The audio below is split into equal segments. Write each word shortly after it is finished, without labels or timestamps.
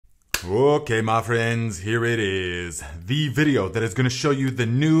Okay, my friends, here it is. The video that is going to show you the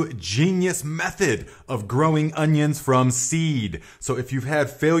new genius method of growing onions from seed. So if you've had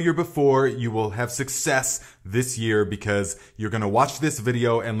failure before, you will have success this year because you're going to watch this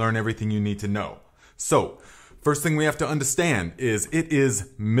video and learn everything you need to know. So, first thing we have to understand is it is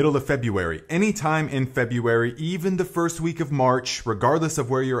middle of February. Anytime in February, even the first week of March, regardless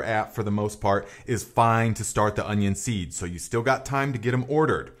of where you're at for the most part, is fine to start the onion seeds. So you still got time to get them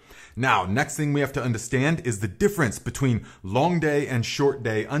ordered. Now, next thing we have to understand is the difference between long day and short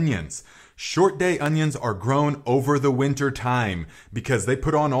day onions. Short day onions are grown over the winter time because they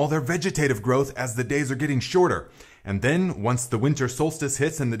put on all their vegetative growth as the days are getting shorter. And then once the winter solstice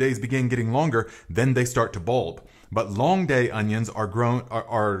hits and the days begin getting longer, then they start to bulb. But long day onions are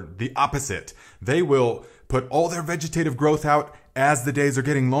the opposite. They will put all their vegetative growth out as the days are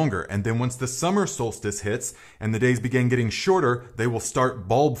getting longer. And then once the summer solstice hits and the days begin getting shorter, they will start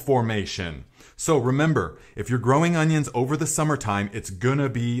bulb formation. So remember, if you're growing onions over the summertime, it's gonna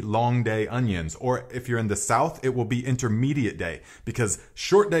be long day onions. Or if you're in the south, it will be intermediate day because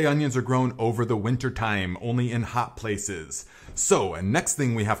short day onions are grown over the winter time, only in hot places. So, and next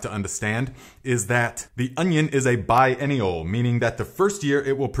thing we have to understand is that the onion is a biennial, meaning that the first year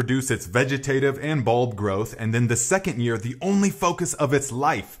it will produce its vegetative and bulb growth, and then the second year, the only focus of its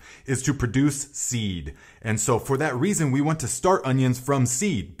life is to produce seed. And so for that reason, we want to start onions from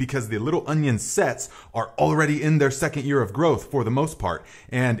seed because the little onion sets are already in their second year of growth for the most part.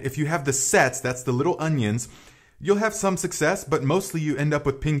 And if you have the sets, that's the little onions, you'll have some success, but mostly you end up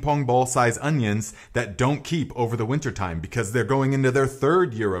with ping pong ball size onions that don't keep over the winter time because they're going into their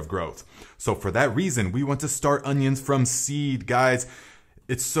third year of growth. So for that reason, we want to start onions from seed, guys.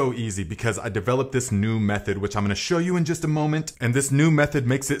 It's so easy because I developed this new method, which I'm going to show you in just a moment. And this new method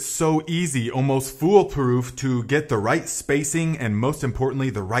makes it so easy, almost foolproof, to get the right spacing and most importantly,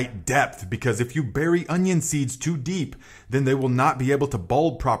 the right depth. Because if you bury onion seeds too deep, then they will not be able to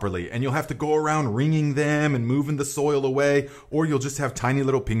bulb properly. And you'll have to go around wringing them and moving the soil away, or you'll just have tiny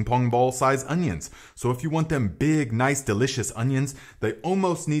little ping pong ball size onions. So if you want them big, nice, delicious onions, they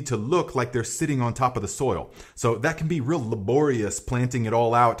almost need to look like they're sitting on top of the soil. So that can be real laborious planting it all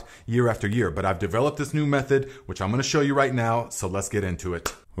out year after year, but I've developed this new method, which I'm going to show you right now, so let's get into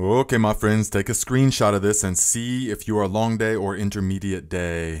it. Okay, my friends, take a screenshot of this and see if you are long day or intermediate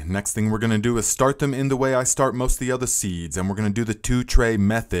day. Next thing we're going to do is start them in the way I start most of the other seeds, and we're going to do the 2-tray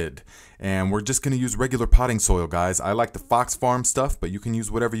method. And we're just going to use regular potting soil, guys. I like the Fox Farm stuff, but you can use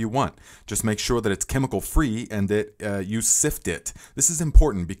whatever you want. Just make sure that it's chemical free and that you sift it. This is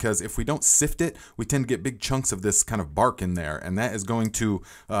important because if we don't sift it, we tend to get big chunks of this kind of bark in there, and that is going to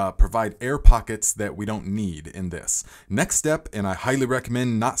provide air pockets that we don't need in this. Next step, and I highly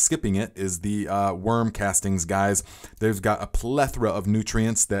recommend not skipping it, is the worm castings, guys. They've got a plethora of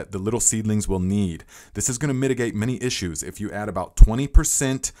nutrients that the little seedlings will need. This is going to mitigate many issues if you add about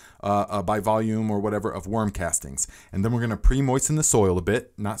 20% by volume or whatever of worm castings. And then we're going to pre-moisten the soil a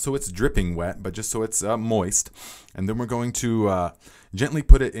bit, not so it's dripping wet, but just so it's moist. And then we're going to gently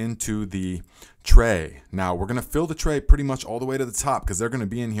put it into the tray. Now we're going to fill the tray pretty much all the way to the top because they're going to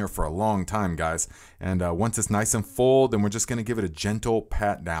be in here for a long time, guys. And once it's nice and full, then we're just going to give it a gentle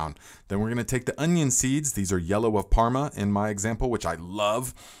pat down. Then we're going to take the onion seeds. These are yellow of Parma in my example, which I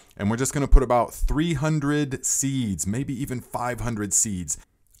love. And we're just going to put about 300 seeds, maybe even 500 seeds.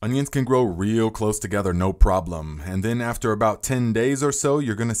 Onions can grow real close together, no problem. And then after about 10 days or so,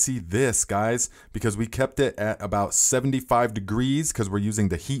 you're going to see this, guys, because we kept it at about 75 degrees because we're using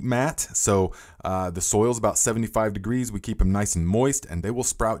the heat mat. So the soil's about 75 degrees. We keep them nice and moist, and they will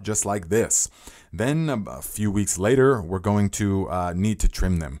sprout just like this. Then a few weeks later, we're going to need to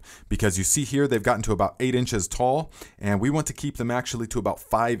trim them because you see here they've gotten to about 8 inches tall, and we want to keep them actually to about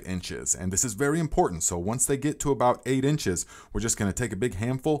 5 inches. And this is very important. So once they get to about 8 inches, we're just going to take a big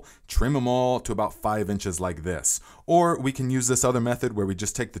handful, trim them all to about 5 inches like this. Or we can use this other method where we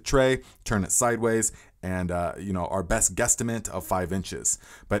just take the tray, turn it sideways, and our best guesstimate of 5 inches.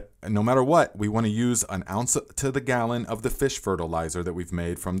 But no matter what, we want to use an ounce to the gallon of the fish fertilizer that we've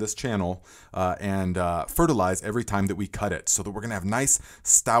made from this channel and fertilize every time that we cut it so that we're going to have nice,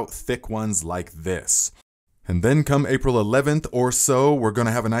 stout, thick ones like this. And then come April 11th or so, we're going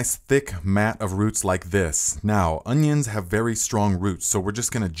to have a nice thick mat of roots like this. Now, onions have very strong roots, so we're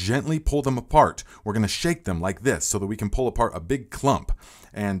just going to gently pull them apart. We're going to shake them like this so that we can pull apart a big clump.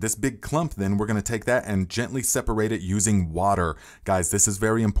 And this big clump, then we're going to take that and gently separate it using water. Guys, this is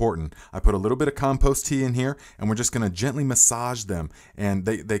very important. I put a little bit of compost tea in here, and we're just going to gently massage them. And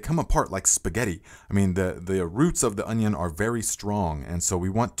they come apart like spaghetti. I mean, the roots of the onion are very strong, and so we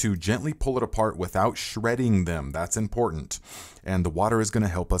want to gently pull it apart without shredding them. That's important. And the water is going to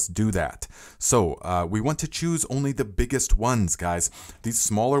help us do that. So we want to choose only the biggest ones, guys. These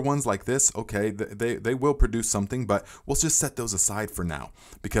smaller ones like this, okay, they will produce something, but we'll just set those aside for now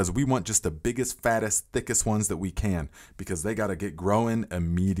because we want just the biggest, fattest, thickest ones that we can because they got to get growing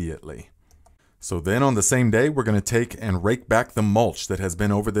immediately. So then on the same day, we're going to take and rake back the mulch that has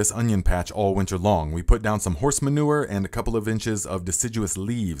been over this onion patch all winter long. We put down some horse manure and a couple of inches of deciduous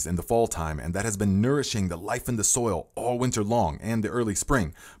leaves in the fall time, and that has been nourishing the life in the soil all winter long and the early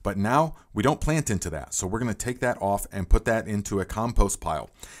spring. But now we don't plant into that, so we're going to take that off and put that into a compost pile.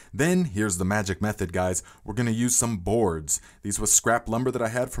 Then here's the magic method, guys. We're going to use some boards. These was scrap lumber that I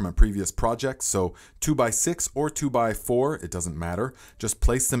had from a previous project, so 2x6 or 2x4, it doesn't matter. Just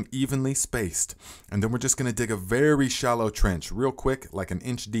place them evenly spaced. And then we're just going to dig a very shallow trench real quick, like an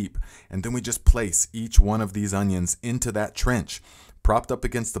inch deep. And then we just place each one of these onions into that trench, propped up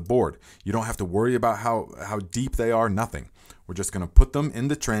against the board. You don't have to worry about how deep they are, nothing. We're just going to put them in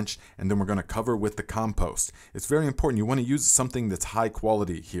the trench, and then we're going to cover with the compost. It's very important. You want to use something that's high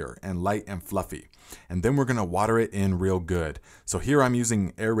quality here and light and fluffy. And then we're going to water it in real good. So here I'm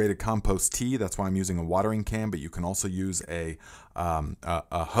using aerated compost tea. That's why I'm using a watering can, but you can also use a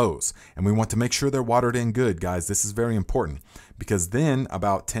hose. And we want to make sure they're watered in good, guys. This is very important because then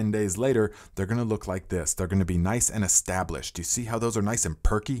about 10 days later, they're going to look like this. They're going to be nice and established. Do you see how those are nice and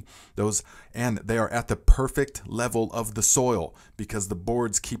perky? And they are at the perfect level of the soil because the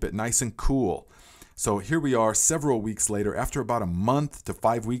boards keep it nice and cool. So here we are several weeks later. After about a month to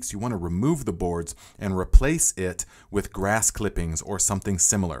 5 weeks, you want to remove the boards and replace it with grass clippings or something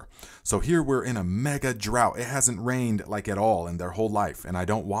similar. So here we're in a mega drought. It hasn't rained like at all in their whole life, and I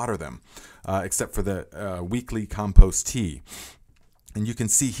don't water them except for the weekly compost tea. And you can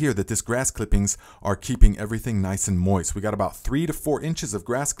see here that this grass clippings are keeping everything nice and moist. We got about 3 to 4 inches of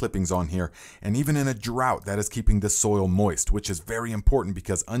grass clippings on here. And even in a drought, that is keeping the soil moist, which is very important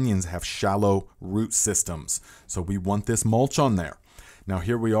because onions have shallow root systems. So we want this mulch on there. Now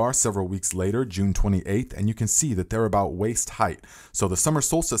here we are several weeks later, June 28th, and you can see that they're about waist height. So the summer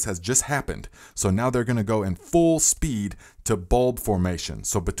solstice has just happened. So now they're going to go in full speed to bulb formation.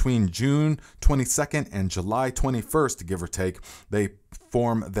 So between June 22nd and July 21st, give or take, they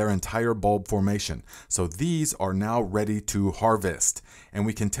form their entire bulb formation. So these are now ready to harvest. And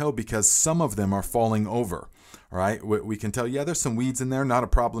we can tell because some of them are falling over. All right, we can tell, yeah, there's some weeds in there, not a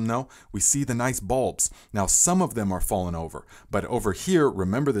problem, no. We see the nice bulbs. Now, some of them are falling over, but over here,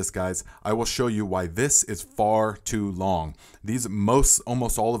 remember this, guys, I will show you why this is far too long. These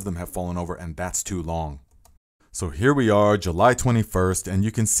almost all of them have fallen over, and that's too long. So here we are, July 21st, and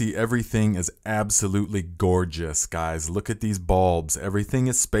you can see everything is absolutely gorgeous, guys. Look at these bulbs. Everything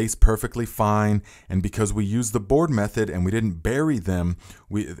is spaced perfectly fine, and because we used the board method and we didn't bury them,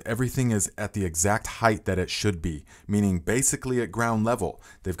 everything is at the exact height that it should be, meaning basically at ground level.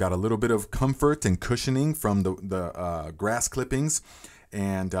 They've got a little bit of comfort and cushioning from the grass clippings.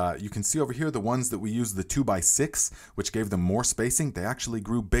 And you can see over here the ones that we used the 2x6, which gave them more spacing, they actually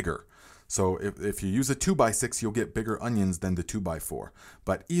grew bigger. So if you use a 2x6, you'll get bigger onions than the 2x4.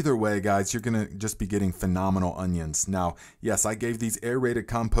 But either way, guys, you're going to just be getting phenomenal onions. Now, yes, I gave these aerated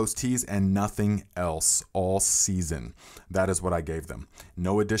compost teas and nothing else all season. That is what I gave them.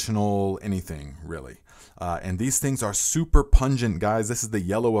 No additional anything, really. And these things are super pungent, guys. This is the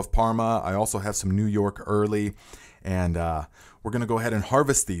yellow of Parma. I also have some New York early. And we're going to go ahead and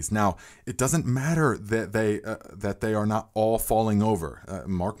harvest these. Now, it doesn't matter that they are not all falling over.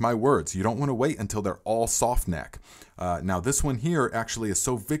 Mark my words, you don't want to wait until they're all soft neck. Now, this one here actually is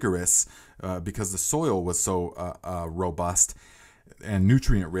so vigorous because the soil was so robust and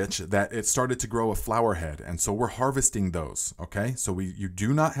nutrient rich that it started to grow a flower head, and so we're harvesting those. Okay, so you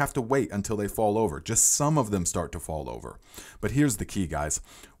do not have to wait until they fall over. Just some of them start to fall over. But here's the key, guys.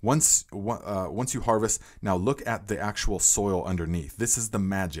 Once you harvest, now look at the actual soil underneath. This is the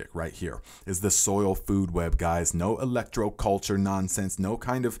magic right here, is the soil food web, guys. No electroculture nonsense, no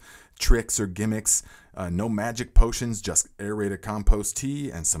kind of tricks or gimmicks, no magic potions, just aerated compost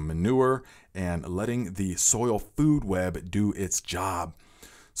tea and some manure and letting the soil food web do its job.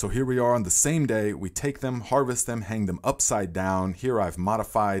 So here we are on the same day. We take them, harvest them, hang them upside down. Here I've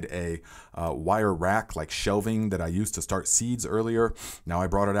modified a wire rack like shelving that I used to start seeds earlier. Now I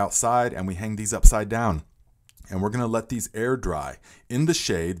brought it outside and we hang these upside down. And we're going to let these air dry in the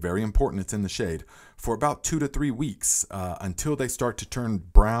shade, very important, it's in the shade, for about 2 to 3 weeks until they start to turn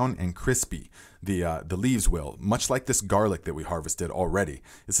brown and crispy. The leaves will, much like this garlic that we harvested already.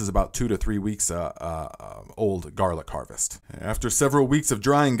 This is about 2 to 3 weeks old garlic harvest. After several weeks of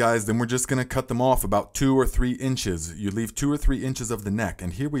drying, guys, then we're just gonna cut them off about 2 or 3 inches. You leave 2 or 3 inches of the neck.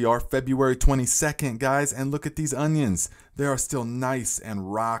 And here we are, February 22nd, guys, and look at these onions. They are still nice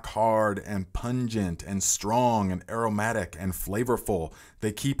and rock hard and pungent and strong and aromatic and flavorful.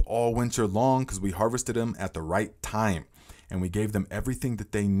 They keep all winter long because we harvested them at the right time and we gave them everything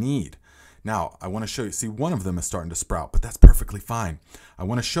that they need. Now, I want to show you, see, one of them is starting to sprout, but that's perfectly fine. I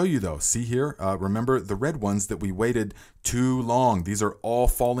want to show you though, see here, remember the red ones that we waited too long. These are all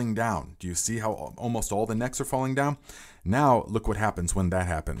falling down. Do you see how almost all the necks are falling down? Now, look what happens when that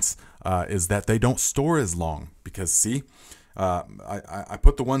happens, is that they don't store as long because see, I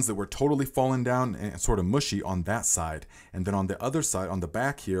put the ones that were totally fallen down and sort of mushy on that side. And then on the other side, on the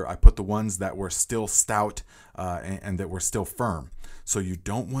back here, I put the ones that were still stout and that were still firm. So you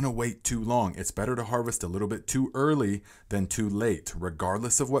don't want to wait too long. It's better to harvest a little bit too early than too late,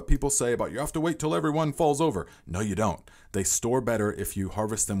 regardless of what people say about you have to wait till everyone falls over. No, you don't. They store better if you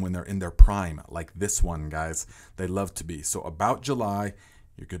harvest them when they're in their prime, like this one, guys. They love to be. So about July,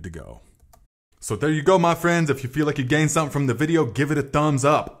 you're good to go. So there you go, my friends. If you feel like you gained something from the video, give it a thumbs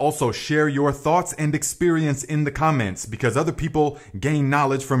up. Also, share your thoughts and experience in the comments because other people gain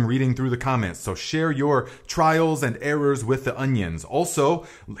knowledge from reading through the comments. So share your trials and errors with the onions. Also,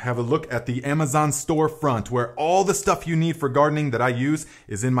 have a look at the Amazon storefront where all the stuff you need for gardening that I use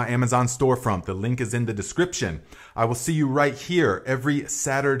is in my Amazon storefront. The link is in the description. I will see you right here every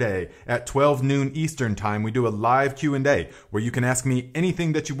Saturday at 12 noon Eastern time. We do a live Q&A where you can ask me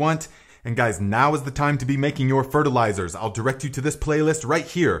anything that you want. And guys, now is the time to be making your fertilizers. I'll direct you to this playlist right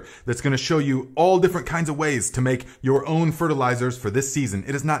here that's going to show you all different kinds of ways to make your own fertilizers for this season.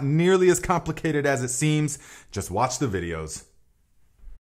 It is not nearly as complicated as it seems. Just watch the videos.